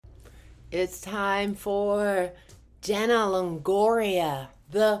It's time for Jenna Longoria,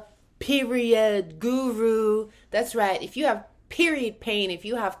 the period guru. That's right. If you have period pain, if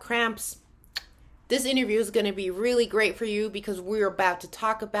you have cramps, this interview is going to be really great for you because we're about to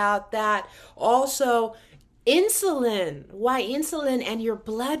talk about that. Also, insulin, why insulin and your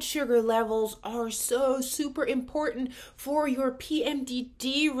blood sugar levels are so super important for your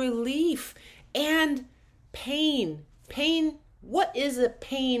PMDD relief and pain. What is a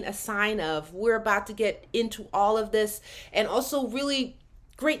pain a sign of? We're about to get into all of this, and also really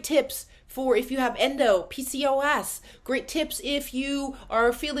great tips for if you have endo, PCOS. Great tips if you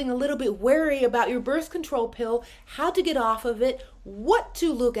are feeling a little bit wary about your birth control pill, how to get off of it, what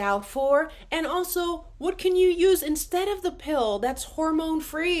to look out for, and also what can you use instead of the pill that's hormone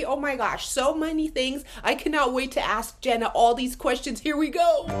free. Oh my gosh, so many things. I cannot wait to ask Jenna all these questions. Here we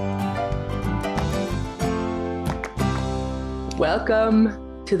go.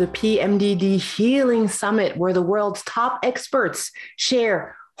 Welcome to the PMDD Healing Summit, where the world's top experts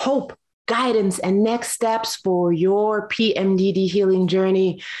share hope, guidance, and next steps for your PMDD healing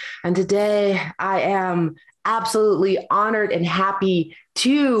journey. And today I am absolutely honored and happy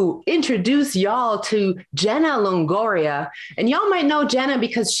to introduce y'all to Jenna Longoria. And y'all might know Jenna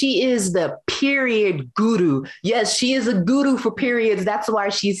because she is the period guru. Yes, she is a guru for periods. That's why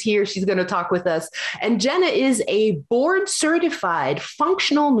she's here. She's going to talk with us. And Jenna is a board certified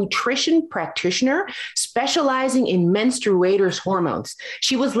functional nutrition practitioner specializing in menstruators' hormones.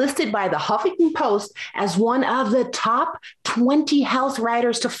 She was listed by the Huffington Post as one of the top 20 health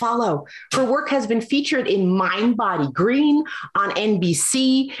writers to follow. Her work has been featured in Mind Body Green, on NBC,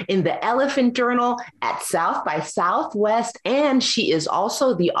 in the Elephant Journal, at South by Southwest, and she is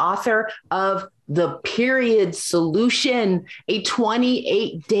also the author of The Period Solution, a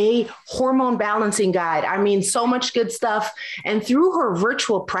 28-day hormone balancing guide. I mean, so much good stuff. And through her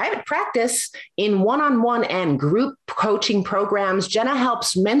virtual private practice in one-on-one and group coaching programs, Jenna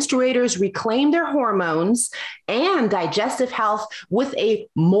helps menstruators reclaim their hormones and digestive health with a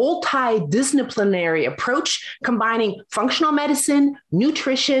multidisciplinary approach, combining functional medicine,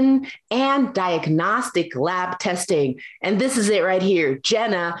 nutrition, and diagnostic lab testing. And this is it right here.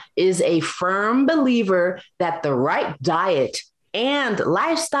 Jenna is a firm believer that the right diet and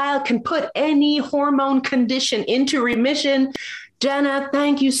lifestyle can put any hormone condition into remission. Jenna,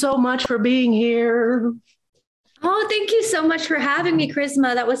 thank you so much for being here. Oh, thank you so much for having me,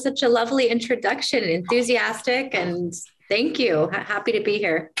 Charisma. That was such a lovely introduction, enthusiastic, and thank you. Happy to be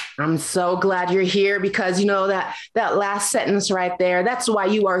here. I'm so glad you're here because, you know, that last sentence right there, that's why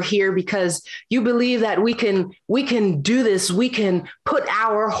you are here, because you believe that we can do this. We can put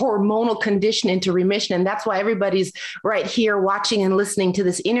our hormonal condition into remission. And that's why everybody's right here watching and listening to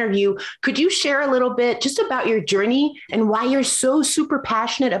this interview. Could you share a little bit just about your journey and why you're so super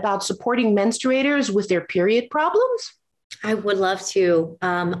passionate about supporting menstruators with their period problems? I would love to.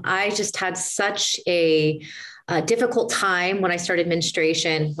 I just had such a difficult time when I started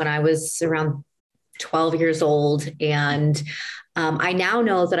menstruation when I was around 12 years old. And I now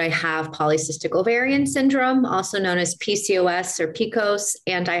know that I have polycystic ovarian syndrome, also known as PCOS or PCOS,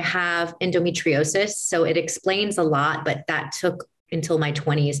 and I have endometriosis. So it explains a lot, but that took until my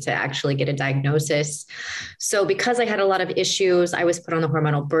 20s to actually get a diagnosis. So because I had a lot of issues, I was put on the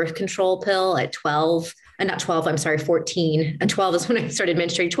hormonal birth control pill at 12. And not 12, I'm sorry, 14. And 12 is when I started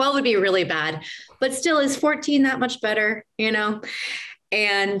menstruating. 12 would be really bad, but still, is 14 that much better, you know?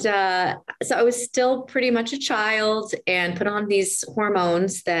 And so I was still pretty much a child and put on these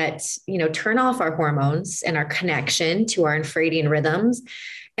hormones that, you know, turn off our hormones and our connection to our infradian rhythms.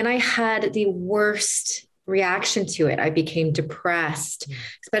 And I had the worst reaction to it. I became depressed,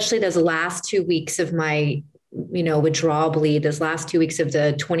 especially those last 2 weeks of my, you know, withdrawal bleed, those last 2 weeks of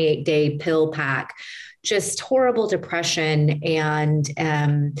the 28-day pill pack. Just horrible depression. And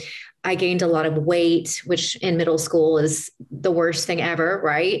I gained a lot of weight, which in middle school is the worst thing ever,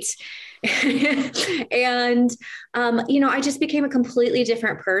 right? And, you know, I just became a completely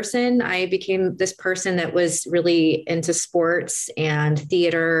different person. I became this person that was really into sports and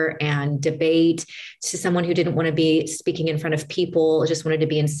theater and debate, to someone who didn't want to be speaking in front of people, just wanted to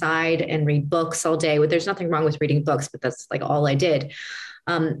be inside and read books all day. There's nothing wrong with reading books, but that's like all I did.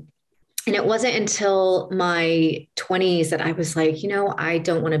 And it wasn't until my 20s that I was like, you know, I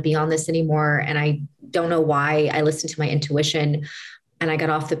don't want to be on this anymore. And I don't know why. I listened to my intuition and I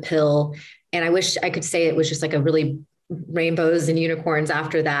got off the pill. And I wish I could say it was just like a really rainbows and unicorns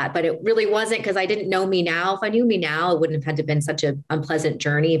after that, but it really wasn't, because I didn't know me now. If I knew me now, it wouldn't have had to been such an unpleasant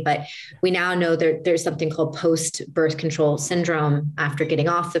journey. But we now know there's something called post-birth control syndrome after getting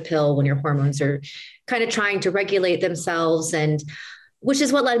off the pill, when your hormones are kind of trying to regulate themselves. And which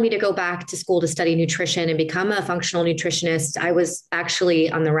is what led me to go back to school to study nutrition and become a functional nutritionist. I was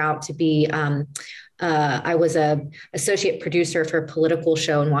actually on the route to be, I was a associate producer for a political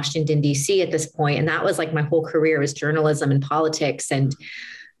show in Washington, D.C. at this point. And that was like my whole career was journalism and politics. And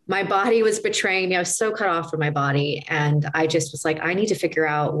my body was betraying me. I was so cut off from my body. And I just was like, I need to figure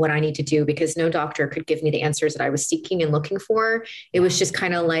out what I need to do because no doctor could give me the answers that I was seeking and looking for. It was just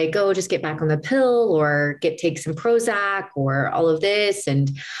kind of like, oh, just get back on the pill or take some Prozac or all of this.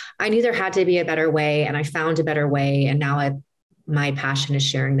 And I knew there had to be a better way. And I found a better way. And now my passion is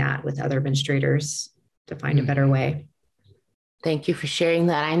sharing that with other administrators to find a better way. Thank you for sharing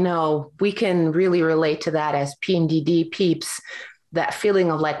that. I know we can really relate to that as PMDD peeps. That feeling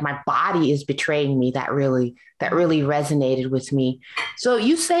of like my body is betraying me, that really resonated with me. So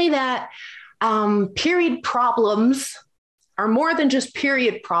you say that period problems are more than just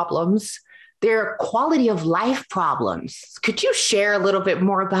period problems. They're quality of life problems. Could you share a little bit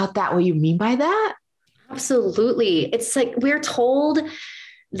more about that, what you mean by that? Absolutely. It's like we're told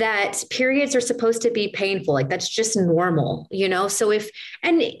that periods are supposed to be painful. Like that's just normal,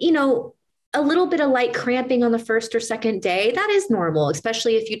 So a little bit of light cramping on the first or second day, that is normal,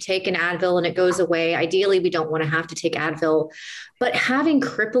 especially if you take an Advil and it goes away. Ideally, we don't want to have to take Advil, but having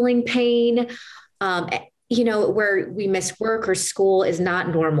crippling pain, where we miss work or school is not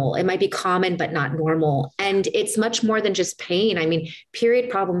normal. It might be common, but not normal. And it's much more than just pain. I mean, period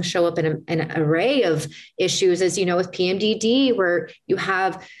problems show up in an array of issues, as you know, with PMDD, where you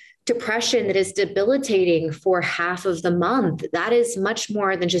have depression that is debilitating for half of the month. That is much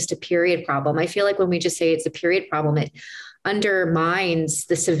more than just a period problem. I feel like when we just say it's a period problem, it undermines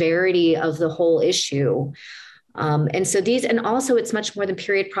the severity of the whole issue. And also it's much more than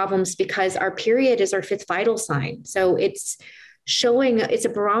period problems because our period is our fifth vital sign. So it's a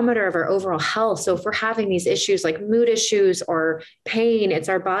barometer of our overall health. So if we're having these issues like mood issues or pain, it's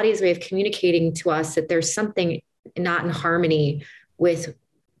our body's way of communicating to us that there's something not in harmony with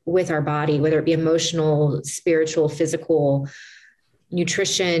our body, whether it be emotional, spiritual, physical,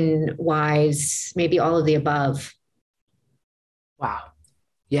 nutrition wise, maybe all of the above. Wow.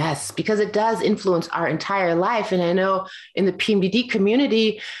 Yes, because it does influence our entire life. And I know in the PMDD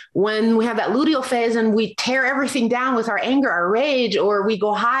community, when we have that luteal phase and we tear everything down with our anger, our rage, or we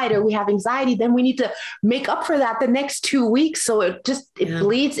go hide or we have anxiety, then we need to make up for that the next 2 weeks. So it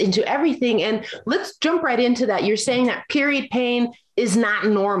bleeds into everything. And let's jump right into that. You're saying that period pain is not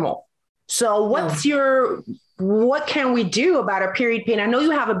normal. So what can we do about our period pain? I know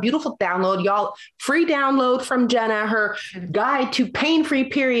you have a beautiful download, y'all, free download from Jenna, her guide to pain-free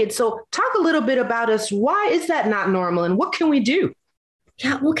periods. So talk a little bit about us. Why is that not normal and what can we do?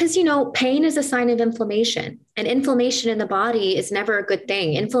 Yeah, well, because, pain is a sign of inflammation, and inflammation in the body is never a good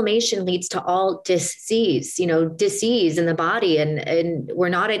thing. Inflammation leads to all disease in the body, and we're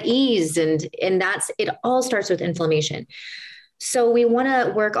not at ease. And it all starts with inflammation. So we want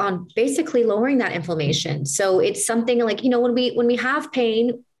to work on basically lowering that inflammation. So it's something like, when we have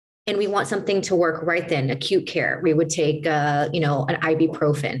pain and we want something to work right then, acute care, we would take, an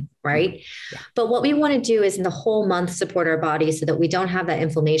ibuprofen, right? Yeah. But what we want to do is in the whole month support our body so that we don't have that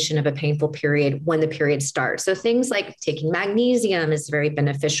inflammation of a painful period when the period starts. So things like taking magnesium is very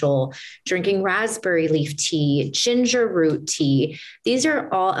beneficial, drinking raspberry leaf tea, ginger root tea. These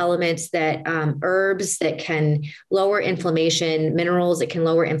are all elements that herbs that can lower inflammation, minerals that can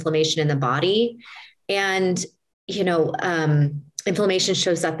lower inflammation in the body. And, inflammation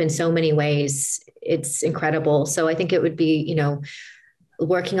shows up in so many ways. It's incredible. So I think it would be,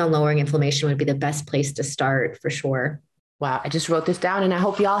 working on lowering inflammation would be the best place to start for sure. Wow. I just wrote this down and I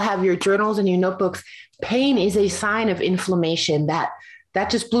hope y'all have your journals and your notebooks. Pain is a sign of inflammation. That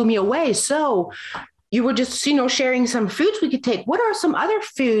just blew me away. So you were just, sharing some foods we could take. What are some other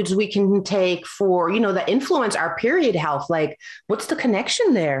foods we can take for, that influence our period health? Like what's the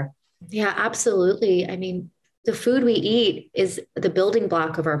connection there? Yeah, absolutely. I mean, the food we eat is the building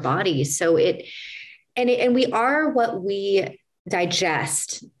block of our body. So we are what we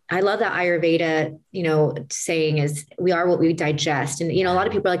digest. I love that Ayurveda, saying is we are what we digest. And, a lot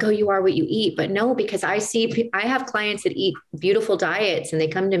of people are like, oh, you are what you eat. But no, because I have clients that eat beautiful diets and they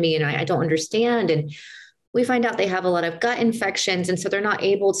come to me and I don't understand. And we find out they have a lot of gut infections. And so they're not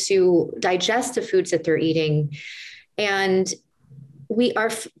able to digest the foods that they're eating. And our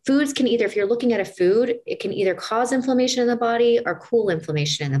foods can either, if you're looking at a food, it can either cause inflammation in the body or cool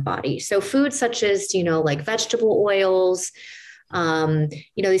inflammation in the body. So foods such as, like vegetable oils,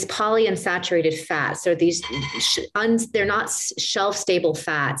 these polyunsaturated fats. So these, they're not shelf stable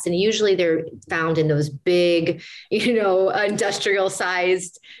fats. And usually they're found in those big, industrial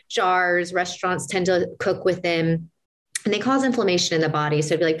sized jars. Restaurants tend to cook with them. and they cause inflammation in the body.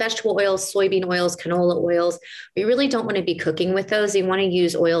 So it'd be like vegetable oils, soybean oils, canola oils. We really don't want to be cooking with those. You want to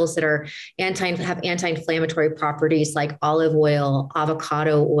use oils that are have anti-inflammatory properties, like olive oil,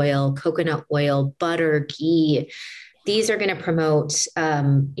 avocado oil, coconut oil, butter, ghee. These are going to promote, are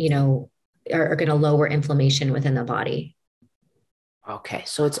going to lower inflammation within the body. Okay.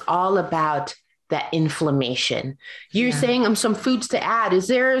 So it's all about that inflammation. You're saying some foods to add. Is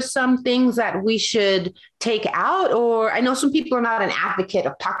there some things that we should take out? Or I know some people are not an advocate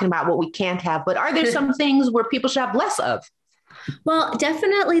of talking about what we can't have, but are there some things where people should have less of? Well,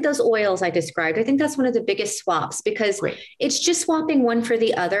 definitely those oils I described. I think that's one of the biggest swaps, because it's just swapping one for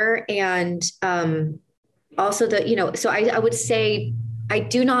the other. And also so I would say, I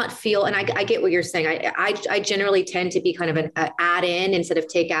do not feel, and I get what you're saying. I generally tend to be kind of an add in instead of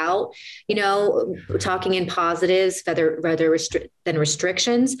take out, talking in positives rather than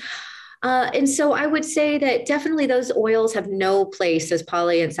restrictions. And so I would say that definitely those oils have no place as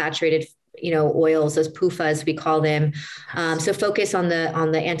polyunsaturated, oils, as PUFAs, we call them. So focus on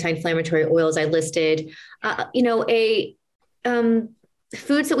the anti-inflammatory oils I listed. Foods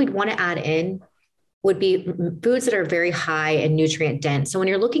that we'd want to add in would be foods that are very high and nutrient dense. So when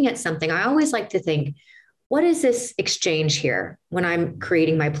you're looking at something, I always like to think, what is this exchange here when I'm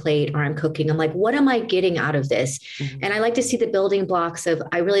creating my plate or I'm cooking? I'm like, what am I getting out of this? Mm-hmm. And I like to see the building blocks of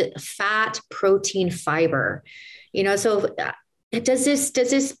fat, protein, fiber, so does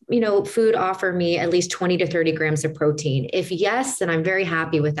this, food offer me at least 20 to 30 grams of protein? If yes, then I'm very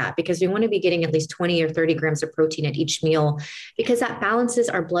happy with that, because we want to be getting at least 20 or 30 grams of protein at each meal, because that balances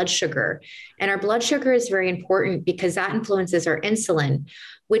our blood sugar. And our blood sugar is very important because that influences our insulin,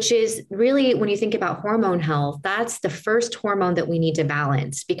 which is really, when you think about hormone health, that's the first hormone that we need to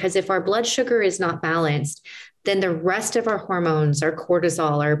balance. Because if our blood sugar is not balanced, then the rest of our hormones, our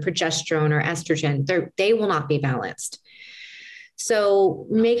cortisol, our progesterone, our estrogen, they will not be balanced. So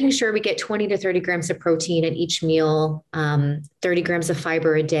making sure we get 20 to 30 grams of protein at each meal, 30 grams of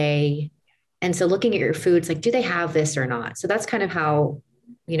fiber a day. And so looking at your foods, like, do they have this or not? So that's kind of how,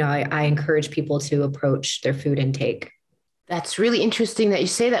 I encourage people to approach their food intake. That's really interesting that you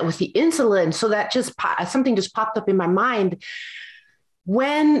say that with the insulin. So that something just popped up in my mind.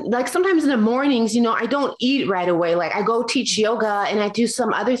 When, like, sometimes in the mornings, I don't eat right away. Like, I go teach yoga and I do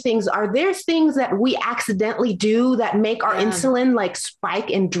some other things. Are there things that we accidentally do that make our insulin like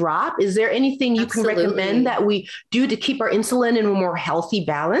spike and drop? Is there anything you can recommend that we do to keep our insulin in a more healthy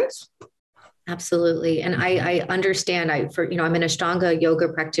balance? Absolutely. And I understand, I'm an Ashtanga yoga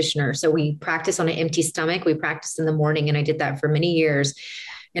practitioner. So we practice on an empty stomach. We practice in the morning, and I did that for many years.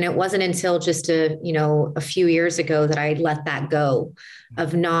 And it wasn't until just a few years ago that I let that go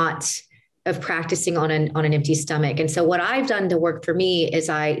of practicing on an empty stomach. And so what I've done to work for me is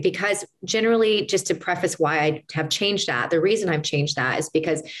because generally, just to preface why I have changed that, the reason I've changed that is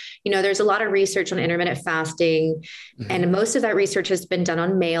because, there's a lot of research on intermittent fasting, and most of that research has been done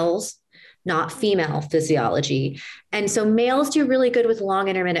on males, not female physiology. And so males do really good with long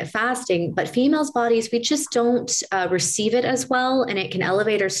intermittent fasting, but females' bodies, we just don't receive it as well. And it can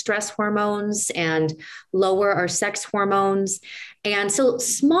elevate our stress hormones and lower our sex hormones. And so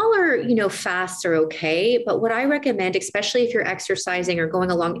smaller, fasts are okay. But what I recommend, especially if you're exercising or going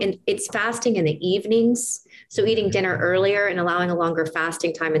along, and it's fasting in the evenings. So eating dinner earlier and allowing a longer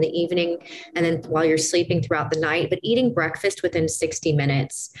fasting time in the evening, and then while you're sleeping throughout the night, but eating breakfast within 60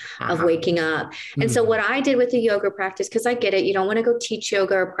 minutes of waking up. And so what I did with the yoga practice, because I get it, you don't want to go teach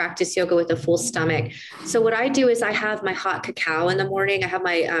yoga or practice yoga with a full stomach. So what I do is I have my hot cacao in the morning. I have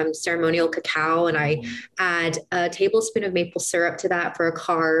my ceremonial cacao, and I add a tablespoon of maple syrup to that for a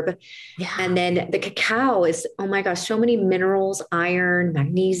carb. Yeah. And then the cacao is, oh my gosh, so many minerals, iron,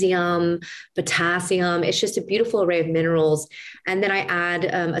 magnesium, potassium. It's just a beautiful array of minerals. And then I add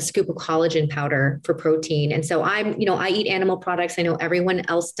a scoop of collagen powder for protein. And so I eat animal products. I know everyone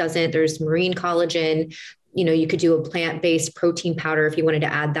else doesn't. There's marine collagen. You could do a plant-based protein powder if you wanted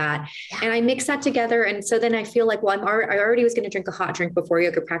to add that. Yeah. And I mix that together. And so then I feel like, well, I already was going to drink a hot drink before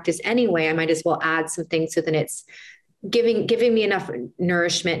yoga practice anyway. I might as well add some things. So then it's giving me enough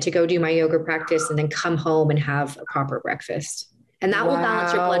nourishment to go do my yoga practice and then come home and have a proper breakfast. And that will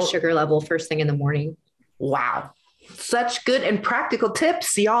balance your blood sugar level first thing in the morning. Wow. Such good and practical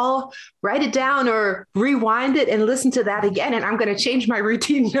tips. Y'all write it down or rewind it and listen to that again. And I'm going to change my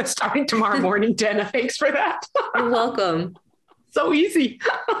routine starting tomorrow morning, Jenna. Thanks for that. You're welcome. So easy.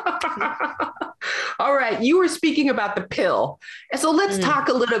 All right. You were speaking about the pill. And so let's talk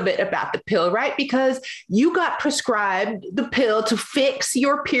a little bit about the pill, right? Because you got prescribed the pill to fix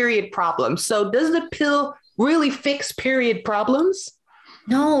your period problems. So does the pill really fix period problems?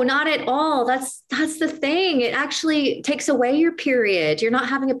 No, not at all. That's the thing. It actually takes away your period. You're not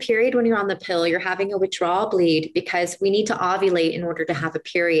having a period when you're on the pill. You're having a withdrawal bleed because we need to ovulate in order to have a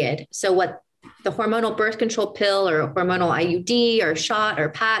period. So what the hormonal birth control pill or hormonal IUD or shot or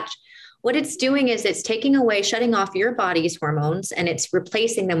patch, what it's doing is it's taking away, shutting off your body's hormones and it's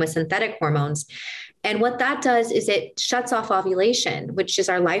replacing them with synthetic hormones. And what that does is it shuts off ovulation, which is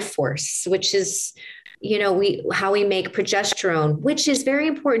our life force, which is, how we make progesterone, which is very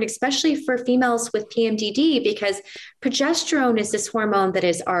important, especially for females with PMDD, because progesterone is this hormone that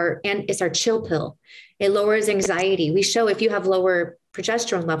is our chill pill. It lowers anxiety. We show if you have lower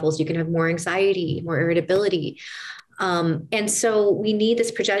progesterone levels, you can have more anxiety, more irritability. And so we need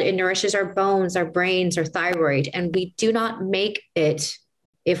this progesterone. It nourishes our bones, our brains, our thyroid, and we do not make it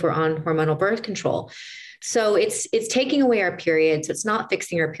if we're on hormonal birth control. So it's taking away our period. So it's not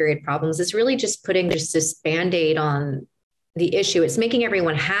fixing our period problems. It's really just putting just this Band-Aid on the issue. It's making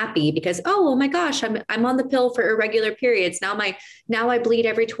everyone happy because, oh my gosh, I'm on the pill for irregular periods. Now I bleed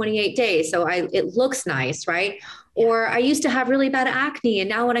every 28 days. So it looks nice, right? Or I used to have really bad acne and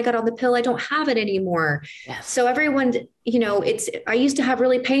now when I got on the pill, I don't have it anymore. Yes. So everyone, I used to have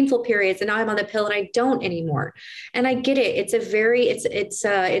really painful periods and now I'm on the pill and I don't anymore. And I get it. It's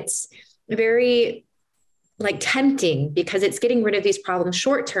very like tempting because it's getting rid of these problems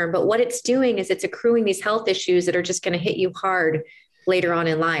short term. But what it's doing is it's accruing these health issues that are just going to hit you hard later on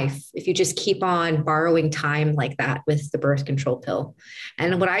in life if you just keep on borrowing time like that with the birth control pill.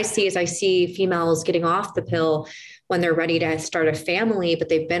 And what I see females getting off the pill when they're ready to start a family, but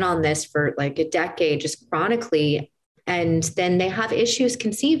they've been on this for like a decade, just chronically. And then they have issues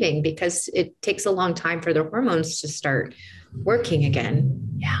conceiving because it takes a long time for their hormones to start working again.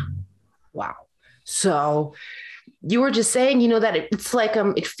 Yeah. Wow. So you were just saying, that it's like,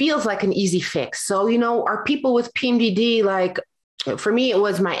 it feels like an easy fix. So, are people with PMDD, like for me, it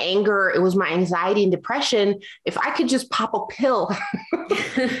was my anger, it was my anxiety and depression. If I could just pop a pill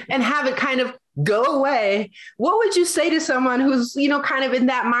and have it kind of go away, what would you say to someone who's, kind of in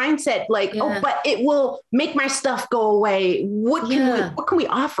that mindset? Like, oh, but it will make my stuff go away. What can we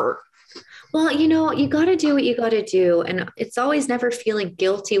offer? Well, you got to do what you got to do. And it's always never feeling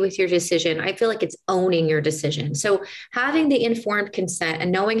guilty with your decision. I feel like it's owning your decision. So having the informed consent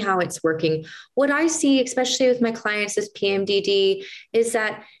and knowing how it's working, what I see, especially with my clients with PMDD, is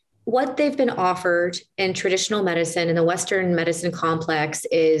that what they've been offered in traditional medicine in the Western medicine complex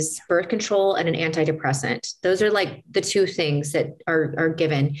is birth control and an antidepressant. Those are like the two things that are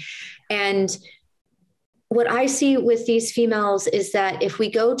given. And what I see with these females is that if we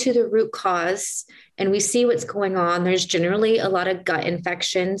go to the root cause and we see what's going on, there's generally a lot of gut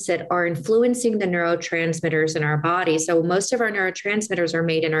infections that are influencing the neurotransmitters in our body. So most of our neurotransmitters are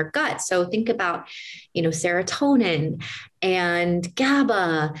made in our gut. So think about, serotonin and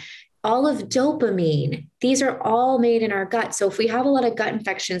GABA, all of dopamine. These are all made in our gut. So if we have a lot of gut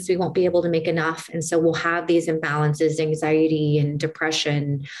infections, we won't be able to make enough. And so we'll have these imbalances, anxiety and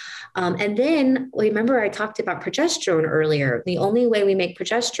depression. And then remember, I talked about progesterone earlier. The only way we make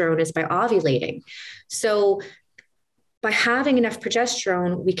progesterone is by ovulating. So by having enough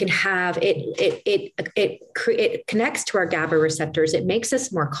progesterone, we can have it connects to our GABA receptors. It makes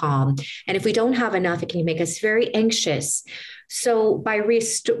us more calm. And if we don't have enough, it can make us very anxious. So by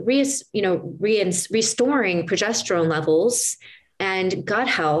restoring progesterone levels and gut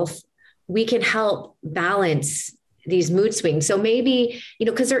health, we can help balance these mood swings. So maybe,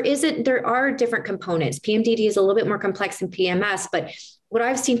 because there are different components. PMDD is a little bit more complex than PMS, but what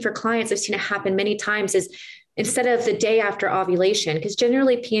I've seen for clients, I've seen it happen many times is instead of the day after ovulation, because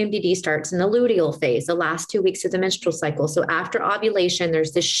generally PMDD starts in the luteal phase, the last 2 weeks of the menstrual cycle. So after ovulation,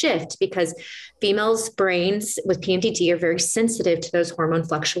 there's this shift because females' brains with PMDD are very sensitive to those hormone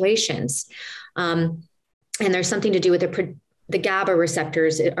fluctuations. And there's something to do with the GABA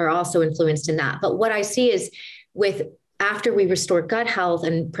receptors are also influenced in that. But what I see is after we restore gut health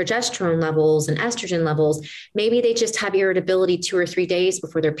and progesterone levels and estrogen levels, maybe they just have irritability 2 or 3 days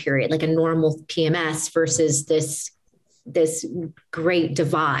before their period, like a normal PMS versus this great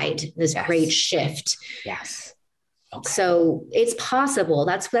divide, this great shift. Yes. Okay. So it's possible.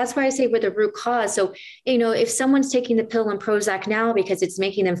 That's why I say we're the root cause. So, if someone's taking the pill and Prozac now because it's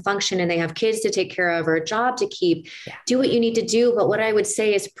making them function and they have kids to take care of or a job to keep, do what you need to do. But what I would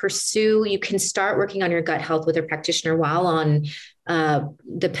say is you can start working on your gut health with a practitioner while on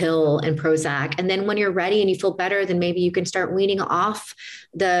the pill and Prozac. And then when you're ready and you feel better, then maybe you can start weaning off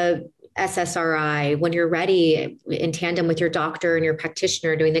the SSRI when you're ready in tandem with your doctor and your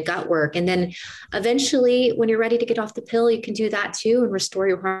practitioner doing the gut work. And then eventually when you're ready to get off the pill, you can do that too and restore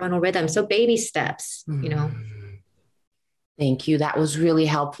your hormonal rhythm. So baby steps, Thank you. That was really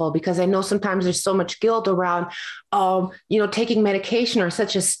helpful because I know sometimes there's so much guilt around, taking medication or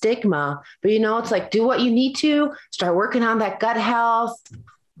such a stigma, but it's like, do what you need to start working on that gut health.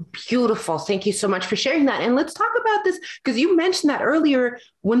 Beautiful. Thank you so much for sharing that. And let's talk about this because you mentioned that earlier.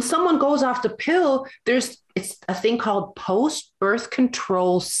 When someone goes off the pill, it's a thing called post-birth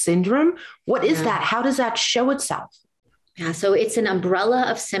control syndrome. What is that? How does that show itself? Yeah, so it's an umbrella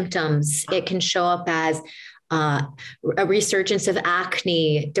of symptoms. It can show up as a resurgence of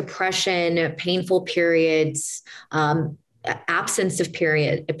acne, depression, painful periods, absence of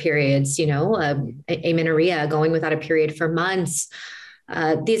periods, amenorrhea, going without a period for months.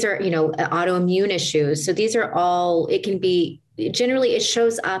 These are, autoimmune issues. So these are all, it can be, generally it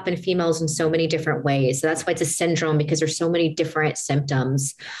shows up in females in so many different ways. So that's why it's a syndrome, because there's so many different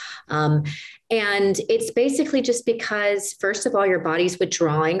symptoms. And it's basically just because, first of all, your body's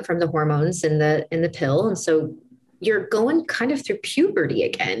withdrawing from the hormones in the pill. And so you're going kind of through puberty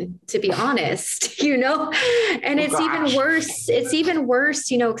again, to be honest, and it's even worse. It's even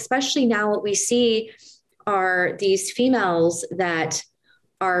worse, especially now what we see are these females that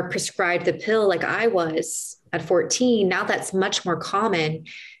are prescribed the pill like I was at 14. Now that's much more common.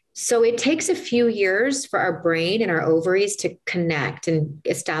 So it takes a few years for our brain and our ovaries to connect and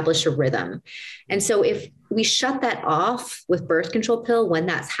establish a rhythm. And so if we shut that off with birth control pill when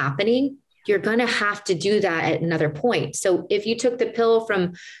that's happening, you're going to have to do that at another point. So if you took the pill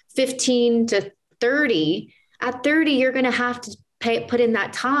from 15 to 30, at 30, you're going to have to put in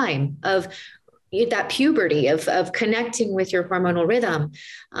that time of that puberty of connecting with your hormonal rhythm.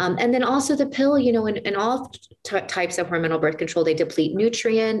 And then also the pill, in all types of hormonal birth control, they deplete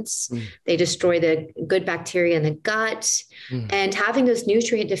nutrients, they destroy the good bacteria in the gut. And having those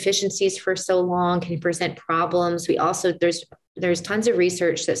nutrient deficiencies for so long can present problems. We also, there's tons of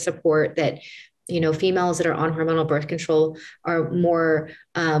research that support that, females that are on hormonal birth control are more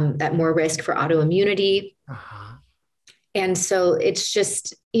at more risk for autoimmunity. And so it's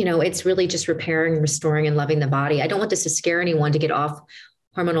just, it's really just repairing, restoring, and loving the body. I don't want this to scare anyone to get off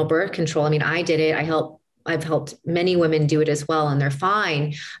hormonal birth control. I mean, I did it. I've helped many women do it as well, and they're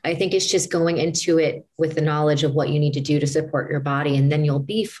fine. I think it's just going into it with the knowledge of what you need to do to support your body, and then you'll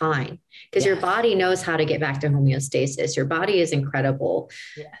be fine because your body knows how to get back to homeostasis. Your body is incredible.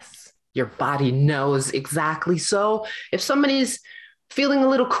 Yes. Your body knows exactly. So if somebody's feeling a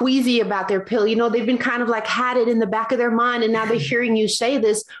little queasy about their pill, they've been kind of like had it in the back of their mind, and now they're hearing you say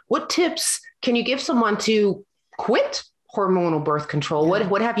this. What tips can you give someone to quit hormonal birth control?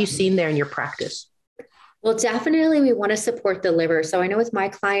 What have you seen there in your practice? Well, definitely we want to support the liver. So I know with my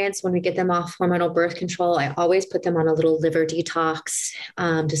clients, when we get them off hormonal birth control, I always put them on a little liver detox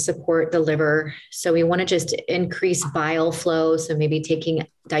to support the liver. So we want to just increase bile flow. So maybe taking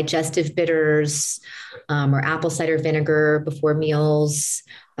digestive bitters or apple cider vinegar before meals,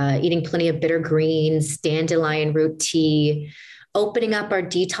 eating plenty of bitter greens, dandelion root tea, opening up our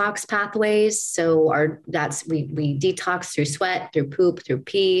detox pathways. So we detox through sweat, through poop, through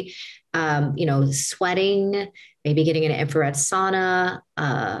pee. Sweating, maybe getting an infrared sauna,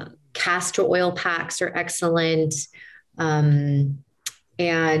 castor oil packs are excellent. And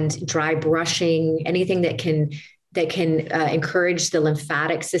dry brushing, anything that can encourage the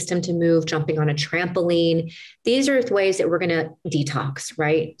lymphatic system to move, jumping on a trampoline. These are ways that we're going to detox,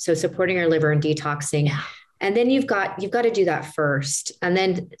 right? So supporting our liver and detoxing. Yeah. And then you've got to do that first. And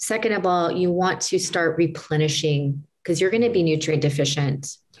then second of all, you want to start replenishing because you're going to be nutrient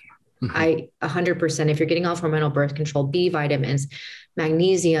deficient. 100%. If you're getting off hormonal birth control, B vitamins,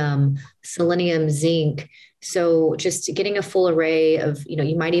 magnesium, selenium, zinc. So just getting a full array of,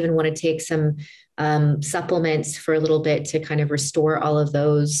 you might even want to take some supplements for a little bit to kind of restore all of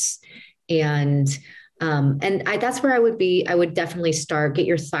those. That's where I would definitely start, get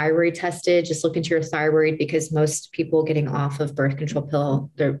your thyroid tested, just look into your thyroid because most people getting off of birth control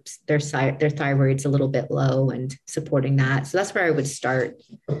pill, their thyroid's a little bit low and supporting that. So that's where I would start.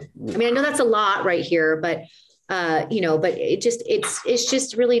 I mean, I know that's a lot right here, but it's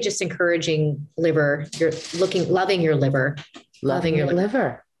just really just encouraging liver. Loving your liver.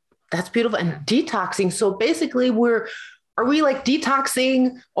 That's beautiful. And detoxing. So basically are we like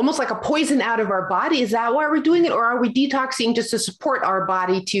detoxing almost like a poison out of our body? Is that why we're doing it? Or are we detoxing just to support our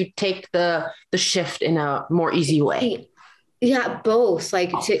body to take the shift in a more easy way? Yeah, both,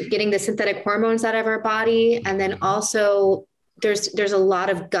 like getting the synthetic hormones out of our body. And then also there's a lot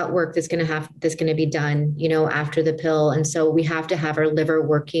of gut work that's going to be done, after the pill. And so we have to have our liver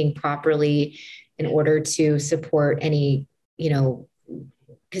working properly in order to support any,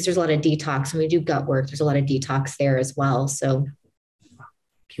 because there's a lot of detox. When we do gut work, there's a lot of detox there as well. So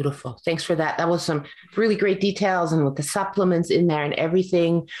Beautiful. Thanks for that. That was some really great details, and with the supplements in there and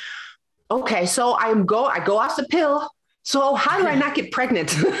everything. Okay. So I go off the pill. So how do I not get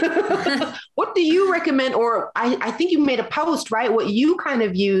pregnant? What do you recommend? Or I think you made a post, right? What you kind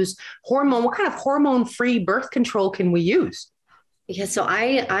of use what kind of hormone-free birth control can we use? Yeah, so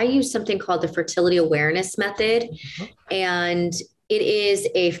I use something called the fertility awareness method, and it is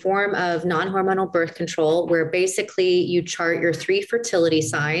a form of non-hormonal birth control where basically you chart your 3 fertility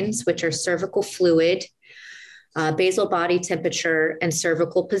signs, which are cervical fluid, basal body temperature, and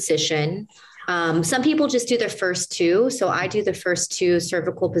cervical position. Some people just do the first 2. So I do the first 2: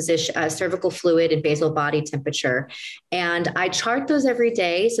 cervical position, cervical fluid, and basal body temperature. And I chart those every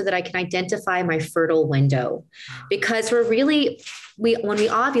day so that I can identify my fertile window, because when we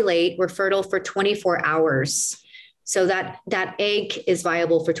ovulate, we're fertile for 24 hours. So that egg is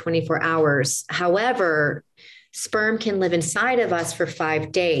viable for 24 hours. However, sperm can live inside of us for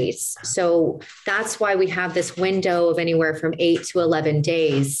 5 days. So that's why we have this window of anywhere from 8 to 11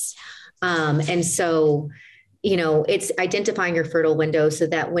 days. And so, it's identifying your fertile window so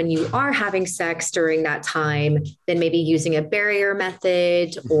that when you are having sex during that time, then maybe using a barrier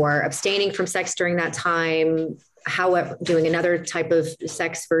method or abstaining from sex during that time, however, doing another type of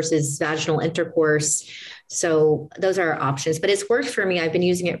sex versus vaginal intercourse. So those are our options, but it's worked for me. I've been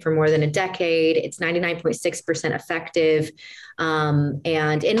using it for more than a decade. It's 99.6% effective.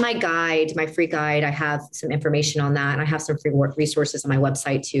 And in my guide, my free guide, I have some information on that. And I have some free resources on my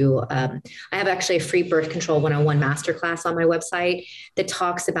website too. I have actually a free birth control 101 masterclass on my website that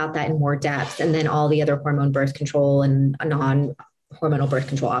talks about that in more depth. And then all the other hormone birth control and non-hormonal birth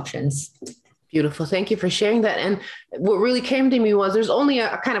control options. Beautiful. Thank you for sharing that. And what really came to me was there's only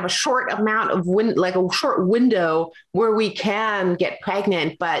a kind of a short amount of a short window where we can get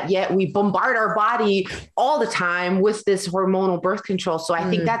pregnant, but yet we bombard our body all the time with this hormonal birth control. So I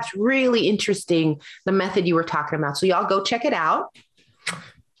think that's really interesting, the method you were talking about. So y'all go check it out.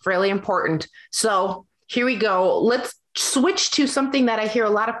 Really important. So here we go. Let's switch to something that I hear a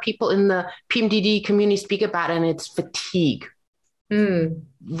lot of people in the PMDD community speak about, and it's fatigue.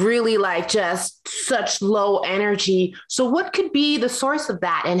 Really just such low energy. So what could be the source of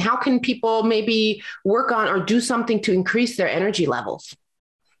that? And how can people maybe work on or do something to increase their energy levels?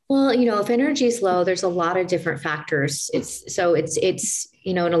 Well, if energy is low, there's a lot of different factors. It's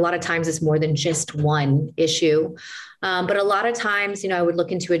and a lot of times it's more than just one issue. But a lot of times, I would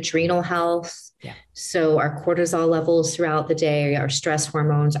look into adrenal health. Yeah. So our cortisol levels throughout the day, our stress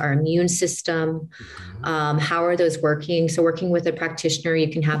hormones, our immune system, how are those working? So working with a practitioner,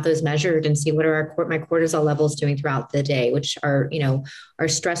 you can have those measured and see what are my cortisol levels doing throughout the day, which are, our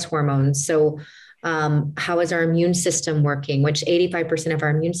stress hormones. So how is our immune system working, which 85% of our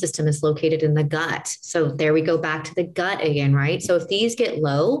immune system is located in the gut. So there we go back to the gut again, right? So if these get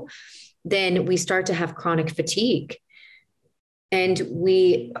low, then we start to have chronic fatigue. And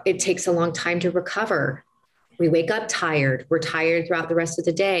it takes a long time to recover. We wake up tired. We're tired throughout the rest of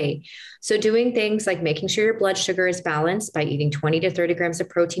the day. So doing things like making sure your blood sugar is balanced by eating 20 to 30 grams of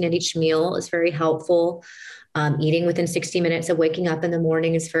protein at each meal is very helpful. Eating within 60 minutes of waking up in the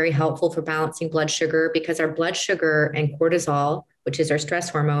morning is very helpful for balancing blood sugar, because our blood sugar and cortisol, which is our stress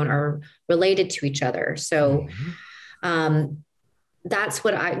hormone, are related to each other. So, that's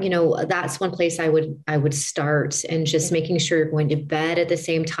what that's one place I would start, and just making sure you're going to bed at the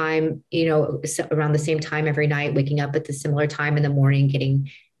same time, around the same time every night, waking up at the similar time in the morning, getting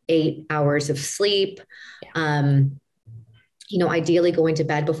 8 hours of sleep. Yeah. Ideally going to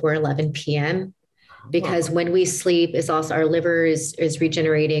bed before 11 p.m. because when we sleep is also our liver is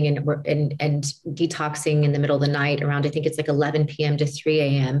regenerating and detoxing in the middle of the night around, I think it's like 11 p.m. to 3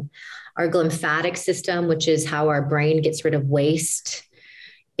 a.m. Our lymphatic system, which is how our brain gets rid of waste,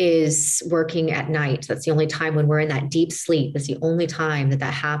 is working at night. That's the only time when we're in that deep sleep. Is the only time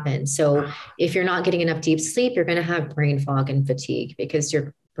that happens. So if you're not getting enough deep sleep, you're going to have brain fog and fatigue because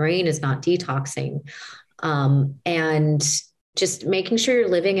your brain is not detoxing. And just making sure you're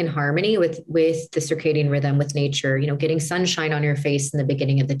living in harmony with the circadian rhythm, with nature, getting sunshine on your face in the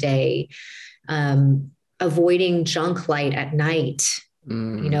beginning of the day, avoiding junk light at night.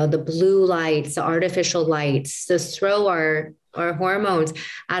 The blue lights, the artificial lights, those throw our hormones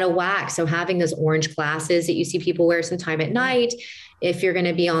out of whack. So having those orange glasses that you see people wear sometime at night, if you're going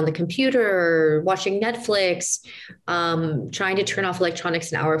to be on the computer or watching Netflix, trying to turn off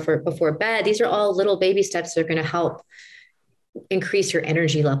electronics an hour before bed, these are all little baby steps that are going to help increase your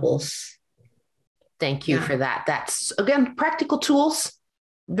energy levels. Thank you for that. That's, again, practical tools.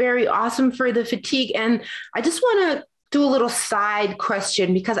 Very awesome for the fatigue. And I just want to do a little side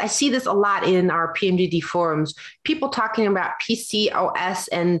question because I see this a lot in our PMDD forums, people talking about PCOS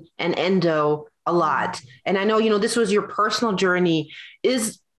and endo a lot. And I know, this was your personal journey.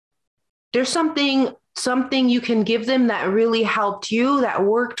 Is there something you can give them that really helped you, that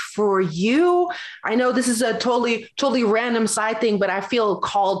worked for you? I know this is a totally random side thing, but I feel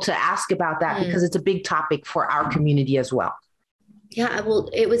called to ask about that because it's a big topic for our community as well. Yeah, well,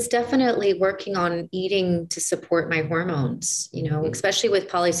 it was definitely working on eating to support my hormones, especially with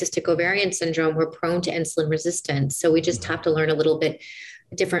polycystic ovarian syndrome, we're prone to insulin resistance. So we just have to learn a little bit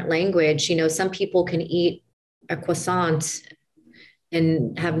different language. Some people can eat a croissant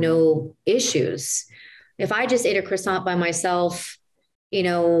and have no issues. If I just ate a croissant by myself,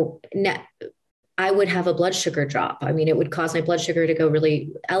 I would have a blood sugar drop. I mean, it would cause my blood sugar to go really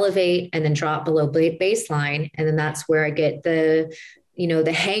elevate and then drop below baseline. And then that's where I get the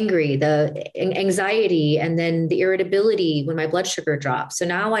hangry, the anxiety, and then the irritability when my blood sugar drops. So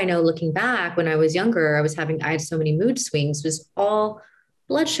now I know, looking back, when I was younger, I had so many mood swings, was all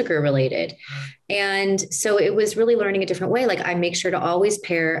blood sugar related. And so it was really learning a different way. Like, I make sure to always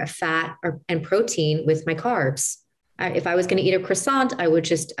pair a fat and protein with my carbs. If I was going to eat a croissant, I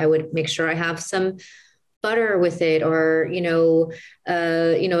would make sure I have some butter with it, or,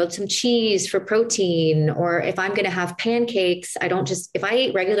 some cheese for protein. Or if I'm going to have pancakes, if I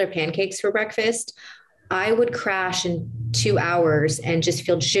ate regular pancakes for breakfast, I would crash in 2 hours and just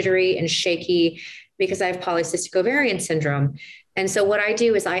feel jittery and shaky because I have polycystic ovarian syndrome. And so what I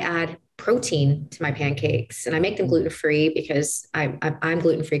do is I add protein to my pancakes, and I make them gluten-free because I'm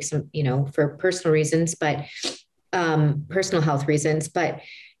gluten-free, for personal reasons, but personal health reasons, but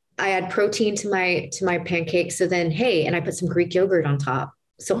I add protein to my pancakes. So then, and I put some Greek yogurt on top.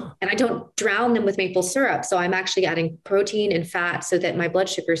 So, and I don't drown them with maple syrup. So I'm actually adding protein and fat so that my blood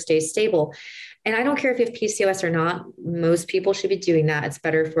sugar stays stable. And I don't care if you have PCOS or not, most people should be doing that. It's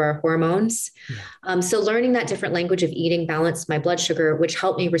better for our hormones. Yeah. So learning that different language of eating balanced my blood sugar, which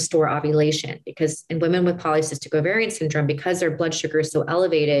helped me restore ovulation, because in women with polycystic ovarian syndrome, because their blood sugar is so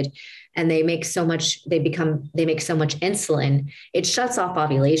elevated and they make so much insulin, it shuts off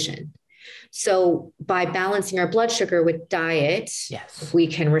ovulation. So by balancing our blood sugar with diet, we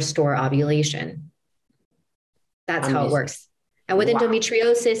can restore ovulation. That's how it works. And with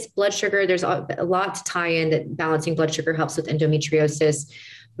endometriosis, blood sugar, there's a lot to tie in that balancing blood sugar helps with endometriosis.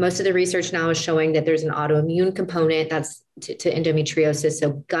 Most of the research now is showing that there's an autoimmune component that's to endometriosis.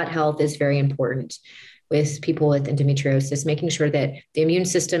 So gut health is very important with people with endometriosis, making sure that the immune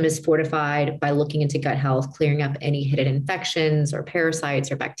system is fortified by looking into gut health, clearing up any hidden infections or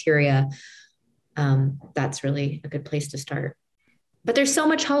parasites or bacteria. That's really a good place to start. But there's so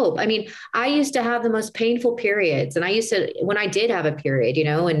much hope. I mean, I used to have the most painful periods, and when I did have a period,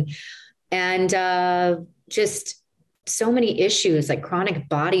 and just so many issues like chronic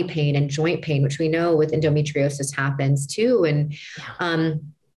body pain and joint pain, which we know with endometriosis happens too.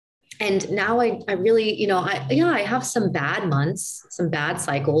 And now I really, I have some bad months, some bad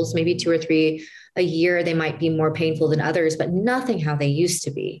cycles, maybe 2 or 3 a year. They might be more painful than others, but nothing how they used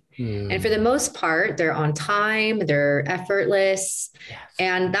to be. And for the most part, they're on time, they're effortless. Yes.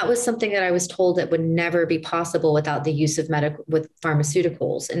 And that was something that I was told that would never be possible without the use of with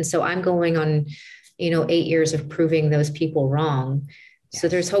pharmaceuticals. And so I'm going on, 8 years of proving those people wrong. So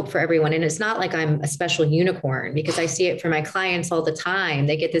there's hope for everyone. And it's not like I'm a special unicorn, because I see it for my clients all the time.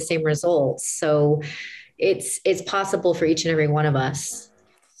 They get the same results. So it's possible for each and every one of us.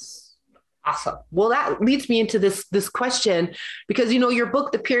 Awesome. Well, that leads me into this question, because, your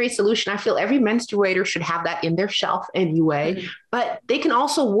book, The Period Solution, I feel every menstruator should have that in their shelf anyway, but they can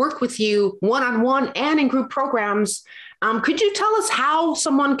also work with you one-on-one and in group programs. Could you tell us how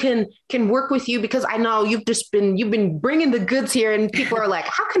someone can work with you? Because I know you've been bringing the goods here, and people are like,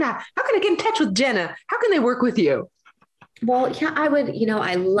 how can I get in touch with Jenna? How can they work with you? Well, yeah, I would,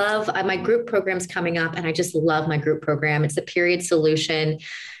 I love my group programs coming up, and I just love my group program. It's The Period Solution.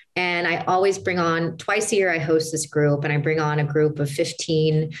 And I always bring on, twice a year, I host this group, and I bring on a group of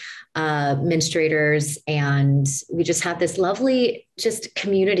 15 menstruators. And we just have this lovely just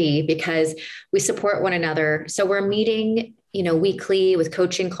community because we support one another. So we're meeting, weekly with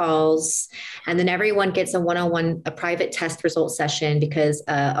coaching calls. And then everyone gets a one-on-one, a private test result session, because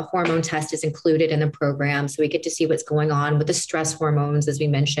a hormone test is included in the program. So we get to see what's going on with the stress hormones, as we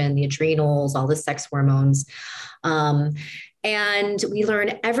mentioned, the adrenals, all the sex hormones. and we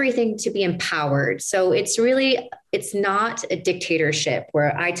learn everything to be empowered. So it's not a dictatorship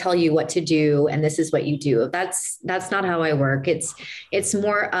where I tell you what to do and this is what you do. That's not how I work. It's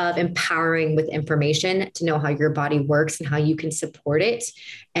more of empowering with information to know how your body works and how you can support it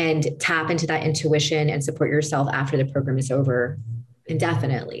and tap into that intuition and support yourself after the program is over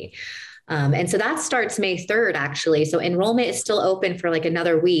indefinitely. And so that starts May 3rd, actually. So enrollment is still open for like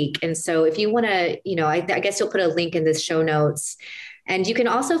another week. And so if you want to, I guess you'll put a link in the show notes. And you can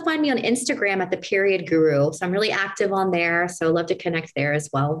also find me on Instagram at the Period Guru. So I'm really active on there. So I'd love to connect there as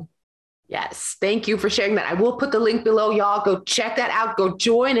well. Yes. Thank you for sharing that. I will put the link below, y'all. Go check that out. Go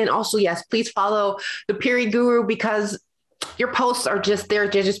join. And also, yes, please follow the Period Guru because your posts are just, they're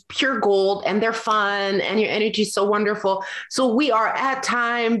just pure gold and they're fun and your energy is so wonderful. So we are at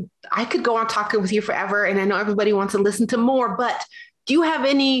time. I could go on talking with you forever. And I know everybody wants to listen to more, but do you have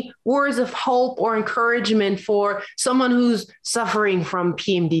any words of hope or encouragement for someone who's suffering from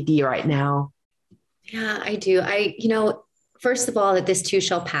PMDD right now? Yeah, I do. First of all, that this too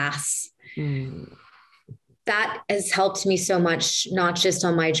shall pass. That has helped me so much, not just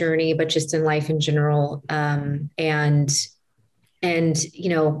on my journey, but just in life in general.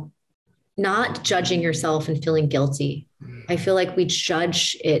 Not judging yourself and feeling guilty. I feel like we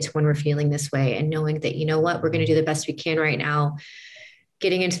judge it when we're feeling this way, and knowing that, you know what, we're going to do the best we can right now,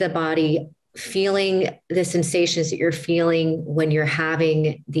 getting into the body, feeling the sensations that you're feeling when you're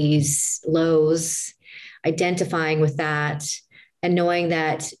having these lows, identifying with that, and knowing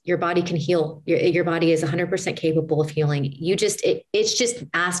that your body can heal. Your body is 100% capable of healing. It's just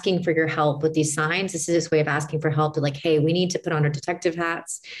asking for your help with these signs. This is this way of asking for help to like, hey, we need to put on our detective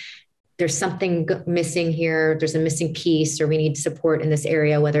hats. There's something missing here. There's a missing piece, or we need support in this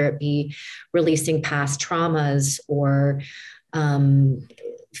area, whether it be releasing past traumas or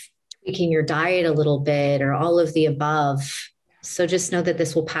tweaking your diet a little bit, or all of the above. So just know that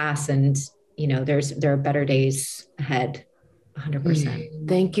this will pass, and there are better days ahead. 100%.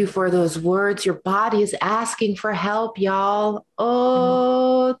 Thank you for those words. Your body is asking for help, y'all.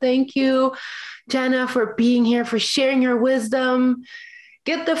 Oh, thank you, Jenna, for being here, for sharing your wisdom.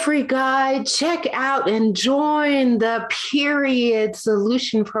 Get the free guide, check out and join the Period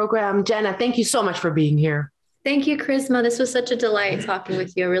Solution Program. Jenna, thank you so much for being here. Thank you, Charisma. This was such a delight talking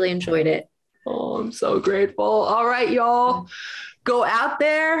with you. I really enjoyed it. Oh, I'm so grateful. All right, y'all. Go out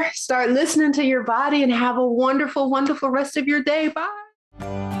there, start listening to your body, and have a wonderful, wonderful rest of your day. Bye.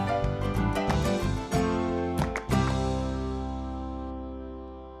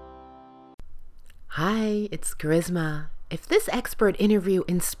 Hi, it's Charisma. If this expert interview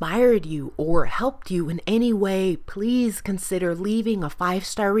inspired you or helped you in any way, please consider leaving a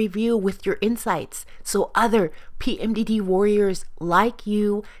 5-star review with your insights so other PMDD warriors like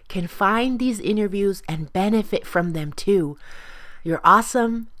you can find these interviews and benefit from them too. You're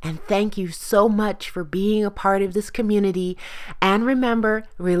awesome, and thank you so much for being a part of this community. And remember,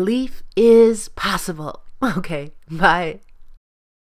 relief is possible. Okay, bye.